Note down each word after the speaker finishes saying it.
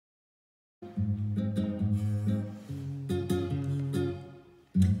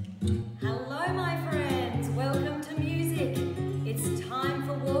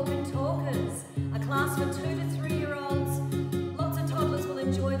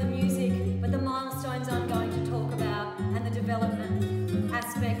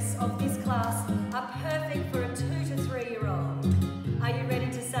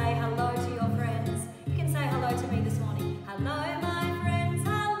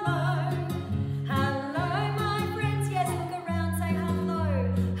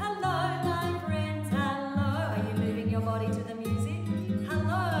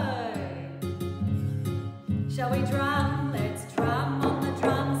Shall we drum? Let's drum on the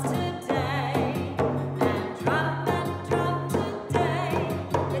drums today. And drum today.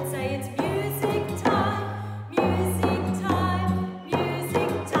 Let's say it's music time, music time, music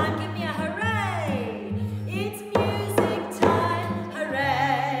time. Give me a hooray! It's music time,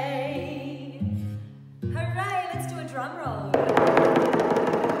 hooray! Hooray! Let's do a drum roll.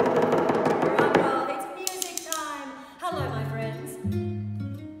 Drum roll, it's music time. Hello, my friends.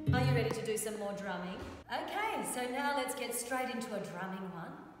 Are you ready to do some more drumming? Okay, so now let's get straight into a drumming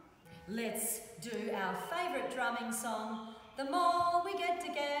one. Let's do our favourite drumming song, The More We Get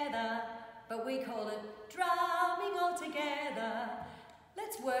Together, but we call it Drumming All Together.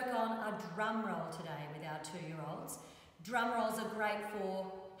 Let's work on a drum roll today with our 2-year-olds. Drum rolls are great for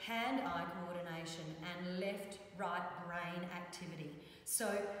hand-eye coordination and left-right brain activity.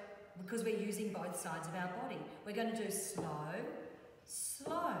 So, because we're using both sides of our body, we're going to do slow,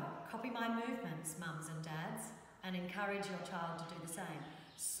 slow. Copy my movements, mums and dads, and encourage your child to do the same.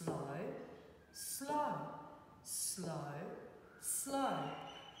 Slow, slow, slow, slow.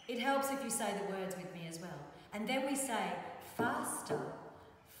 It helps if you say the words with me as well. And then we say faster,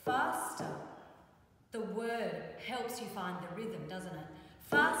 faster. The word helps you find the rhythm, doesn't it?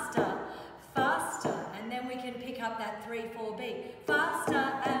 Faster, faster. And then we can pick up that 3-4 beat. Faster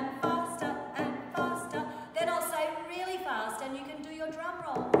and faster and faster. Then I'll say really fast and you can do your drum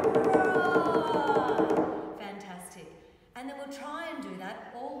roll. Fantastic. And then we'll try and do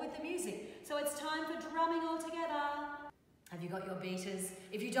that all with the music. So it's time for drumming all together. Have you got your beaters?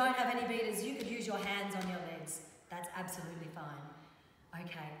 If you don't have any beaters, you could use your hands on your legs. That's absolutely fine.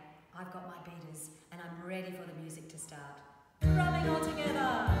 Okay, I've got my beaters and I'm ready for the music to start. Drumming all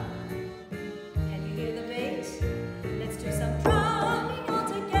together. Can you hear the beat? Let's do some drumming all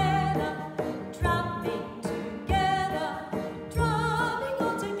together. Drumming together. Drumming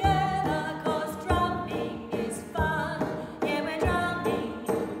all together. 'Cause drumming is fun. Yeah, we're drumming,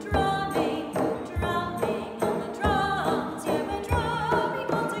 drumming, drumming on the drums. Yeah, we're drumming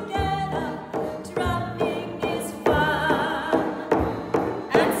all together. Drumming is fun.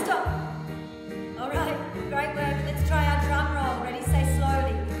 And stop. All right, great work. Let's try our drum roll. Ready? Say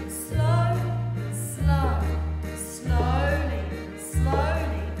slowly. Slow, slow, slowly,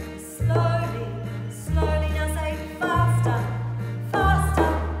 slowly, slowly, slowly. Now say faster,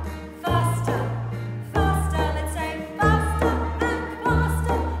 faster, faster, faster. Let's say faster and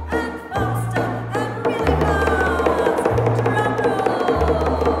faster and faster and really fast. Drum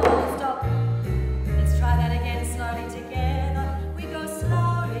roll. Stop. Let's try that again slowly together. We go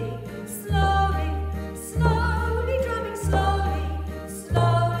slowly, slowly, slowly, drumming slowly,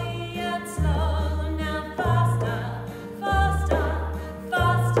 slowly and slow. Now faster, faster,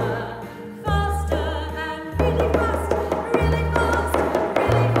 faster, faster and really fast, really fast,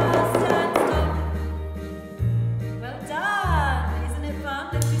 really fast and stop. Well done! Isn't it fun?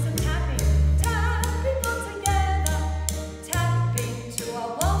 Let's do some tapping. Tapping all together. Tapping to a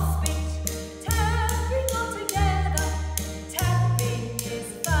waltz beat. Tapping all together. Tapping is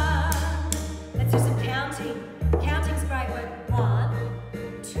fun. Let's do some counting. Counting's a great word. 1,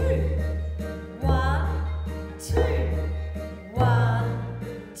 2. 1, 2. 1,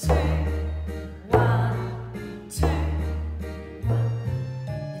 2. 1, 2. 1.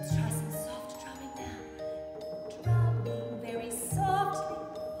 Let's try some soft drumming now. Drumming very softly.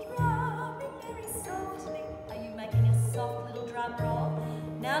 Drumming very softly. Are you making a soft little drum roll?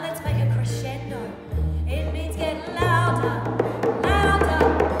 Now let's make a crescendo. It means get louder, louder,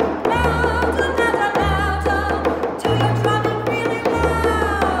 louder, louder, louder. Do your drumming really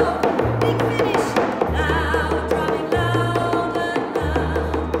loud. Big finish. Loud, drumming loud and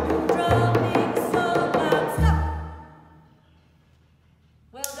loud. Drumming so loud. Stop.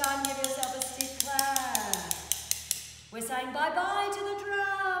 Well done. Give yourself a stiff clap. We're saying bye-bye to the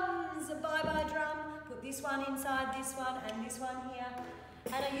drums. Bye-bye drum. Put this one inside this one and this one here.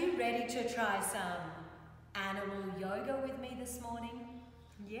 And are you ready to try some animal yoga with me this morning?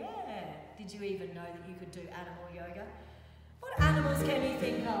 Yeah. Did you even know that you could do animal yoga? What animals can you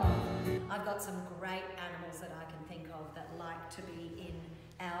think of? I've got some great animals that I can think of that like to be in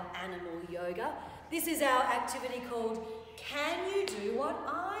our animal yoga. This is our activity called Can You Do What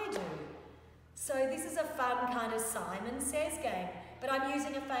I Do? So this is a fun kind of Simon Says game, but I'm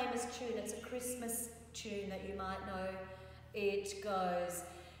using a famous tune. It's a Christmas tune that you might know. It goes,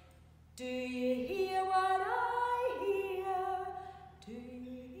 do you hear what I hear? Do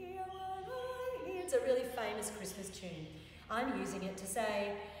you hear what I hear? It's a really famous Christmas tune. I'm using it to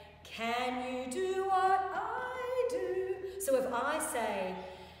say, can you do what I do? So if I say,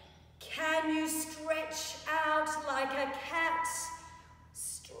 can you stretch out like a cat?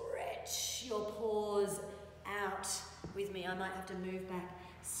 Stretch your paws out with me. I might have to move back.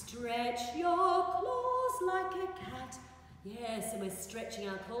 Stretch your claws like a cat. Yes, and we're stretching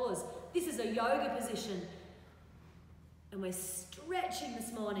our claws. This is a yoga position. And we're stretching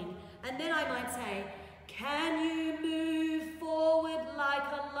this morning. And then I might say, can you move forward like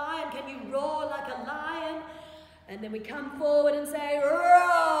a lion? Can you roar like a lion? And then we come forward and say,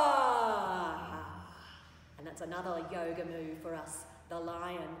 roar. And that's another yoga move for us, the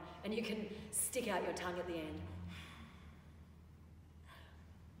lion. And you can stick out your tongue at the end.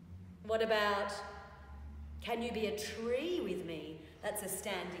 What about, can you be a tree with me? That's a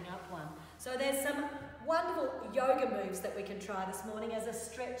standing up one. So there's some wonderful yoga moves that we can try this morning as a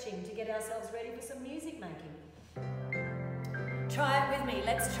stretching to get ourselves ready for some music making. Try it with me.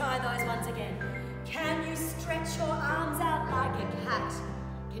 Let's try those ones again. Can you stretch your arms out like a cat?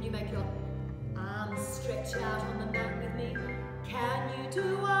 Can you make your arms stretch out on the mat with me? Can you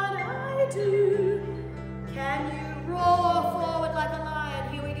do what I do? Can you roar forward like a lion?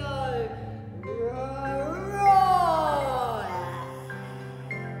 Here we go. Roar, roar.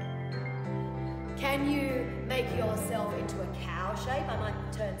 Can you make yourself into a cow shape? I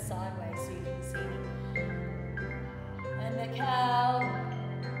might turn sideways so you can see me. And the cow,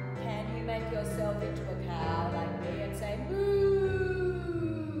 can you make yourself into a cow like me and say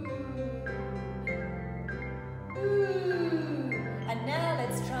moo? Moo. And now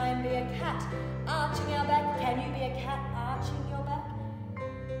let's try and be a cat. Arching our back. Can you be a cat arching your back?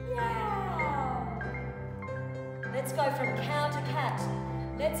 Meow. Let's go from cow to cat.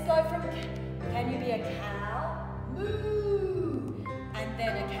 Let's go from can you be a cow? Moo. And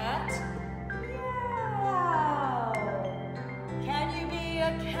then a cat? Meow. Can you be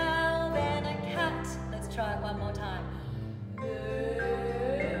a cow, then a cat? Let's try it one more time. Moo.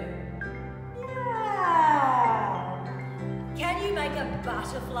 Meow. Can you make a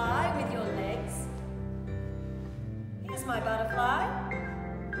butterfly with your legs? Here's my butterfly.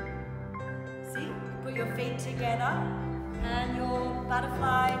 See? Put your feet together and your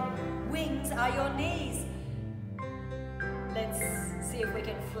butterfly wings are your knees. Let's see if we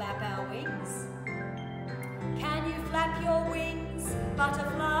can flap our wings. Can you flap your wings,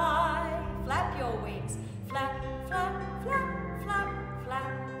 butterfly? Flap your wings. Flap, flap, flap, flap, flap,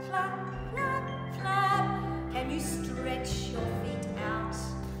 flap, flap, flap. Can you stretch your feet out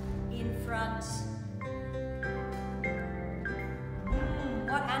in front?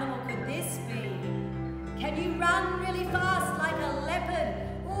 What animal could this be? Can you run really fast like a leopard?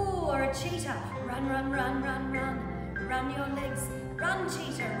 Ooh, or a cheetah? Run, run, run, run, run. Run your legs. Run,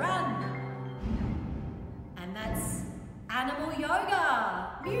 cheetah, run. And that's animal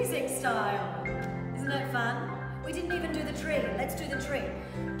yoga, music style. Isn't it fun? We didn't even do the tree. Let's do the tree.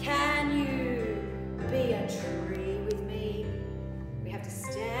 Can you be a tree with me? We have to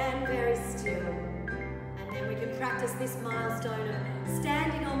stand very still. And then we can practice this milestone of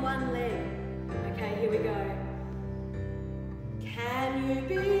standing on one leg. Okay, here we go. Can you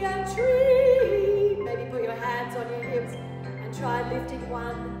be a tree? Maybe put your hands on your hips and try lifting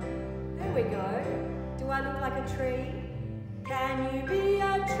one. There we go. Do I look like a tree? Can you be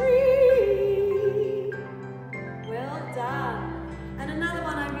a tree? Well done. And another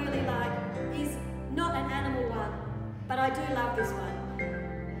one I really like is not an animal one, but I do love this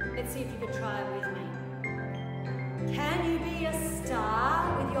one. Let's see if you can try it with me. Can you be a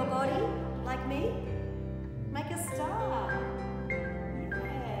star with your body, like me? Make a star.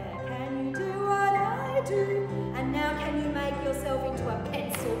 Yeah. Can you do what I do? And now can you make yourself into a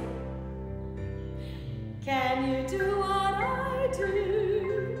pencil? Can you do what I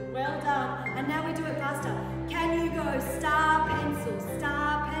do? Well done. And now we do it faster. Can you go star, pencil,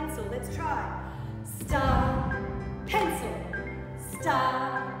 star, pencil? Let's try. Star, pencil,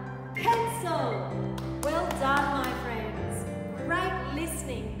 star, pencil. Well done, my friends. Great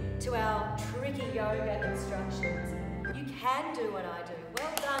listening to our tricky yoga instructions. You can do what I do.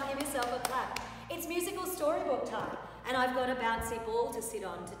 Well done. Give yourself a clap. It's musical storybook time. And I've got a bouncy ball to sit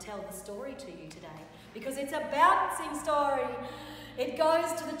on to tell the story to you today. Because it's a bouncing story. It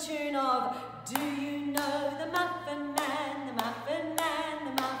goes to the tune of, do you know the Muffin Man, the Muffin Man,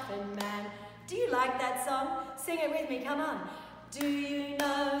 the Muffin Man? Do you like that song? Sing it with me, come on. Do you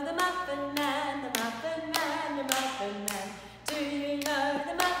know the Muffin Man, the Muffin Man, the Muffin Man? Do you know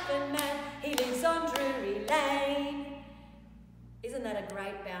the Muffin Man? He lives on Drury Lane. Isn't that a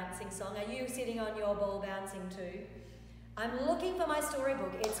great bouncing song? Are you sitting on your ball bouncing too? I'm looking for my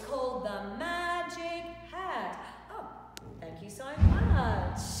storybook. It's called The Magic Hat. Oh, thank you so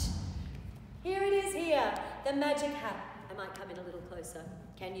much. Here it is here, The Magic Hat. I might come in a little closer.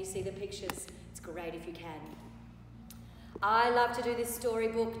 Can you see the pictures? It's great if you can. I love to do this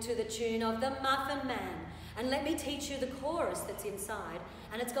storybook to the tune of The Muffin Man. And let me teach you the chorus that's inside,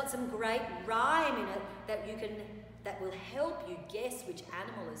 and it's got some great rhyme in it that will help you guess which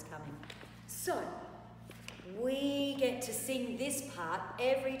animal is coming. So, we get to sing this part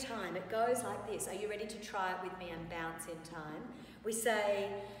every time. It goes like this. Are you ready to try it with me and bounce in time? We say,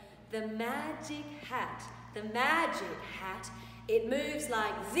 the magic hat, it moves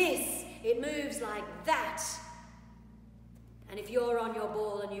like this, it moves like that. And if you're on your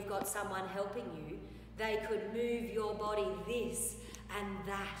ball and you've got someone helping you, they could move your body this and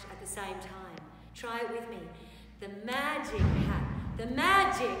that at the same time. Try it with me. The magic hat,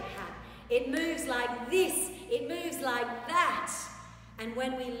 it moves like this, it moves like that. And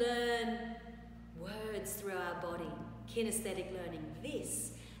when we learn words through our body, kinesthetic learning,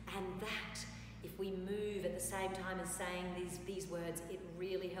 this and that, if we move at the same time as saying these words, it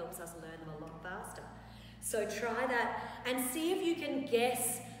really helps us learn them a lot faster. So try that and see if you can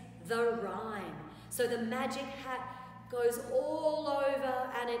guess the rhyme. So the magic hat goes all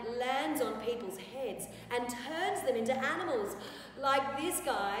over and it lands on people's heads and turns them into animals. Like this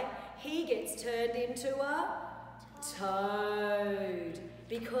guy, he gets turned into a toad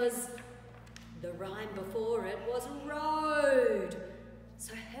because the rhyme before it was road.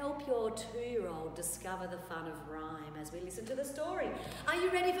 So help your 2-year-old discover the fun of rhyme as we listen to the story. Are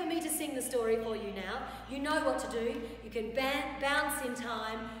you ready for me to sing the story for you now? You know what to do. You can bounce in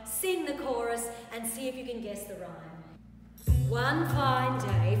time, sing the chorus, and see if you can guess the rhyme. One fine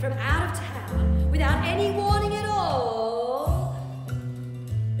day from out of town, without any warning at all,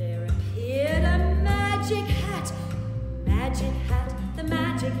 there appeared a magic hat. Magic hat, the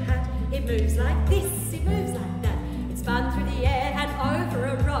magic hat, it moves like this, it moves like that. It spun through the air and over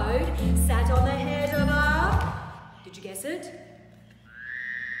a road, sat on the head of a... Did you guess it?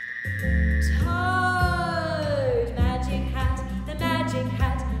 Toad! Magic hat, the magic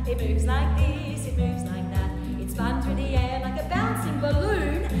hat, it moves like this, it moves like that. It spun through the air like a bouncing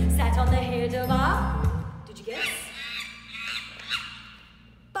balloon, sat on the head of a... Did you guess?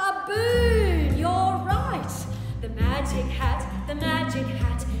 Baboon! You're right! The magic hat,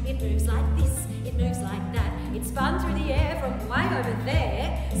 it moves like this, it moves like that. It spun through the air from way over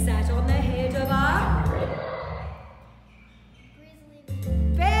there, sat on the head of a... Grizzly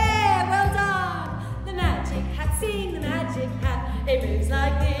bear, well done! The magic hat, sing the magic hat. It moves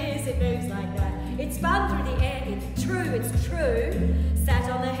like this, it moves like that. It spun through the air, it's true, sat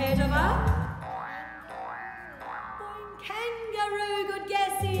on the head of a... Kangaroo, good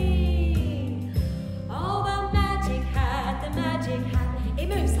guessing! Oh, the magic hat, it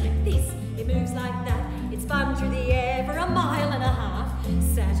moves like this, it moves like that. It spun through the air for 1.5 miles,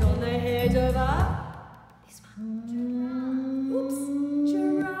 sat on the head of a... This one,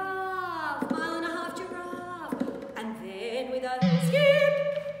 giraffe, 1.5 giraffe. And then with a skip,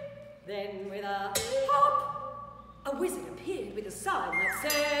 then with a hop, a wizard appeared with a sign that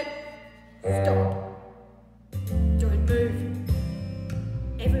said, stop, don't move.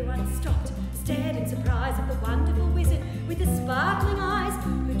 Everyone stopped, stared in surprise at the wonderful wizard with the sparkling eyes,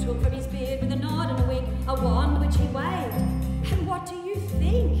 who took from his beard with a nod and a wink a wand which he waved. And what do you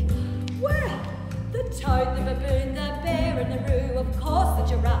think? Well, the toad, the baboon, the bear and the roo, of course the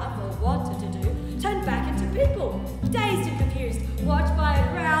giraffe, all wanted to do, turned back into people, dazed and confused, watched by a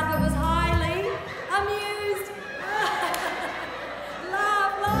crowd that was highly amused.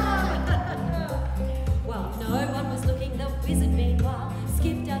 Laugh, laugh. While no one was looking, the wizard meanwhile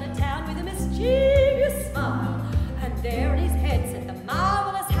skipped out of town with a mischievous smile, and there on his head sat the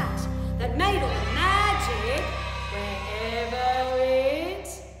marvellous hat that made all the magic wherever it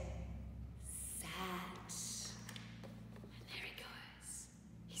sat. And there he goes.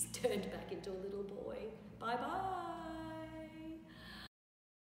 He's turned back into a little boy. Bye-bye.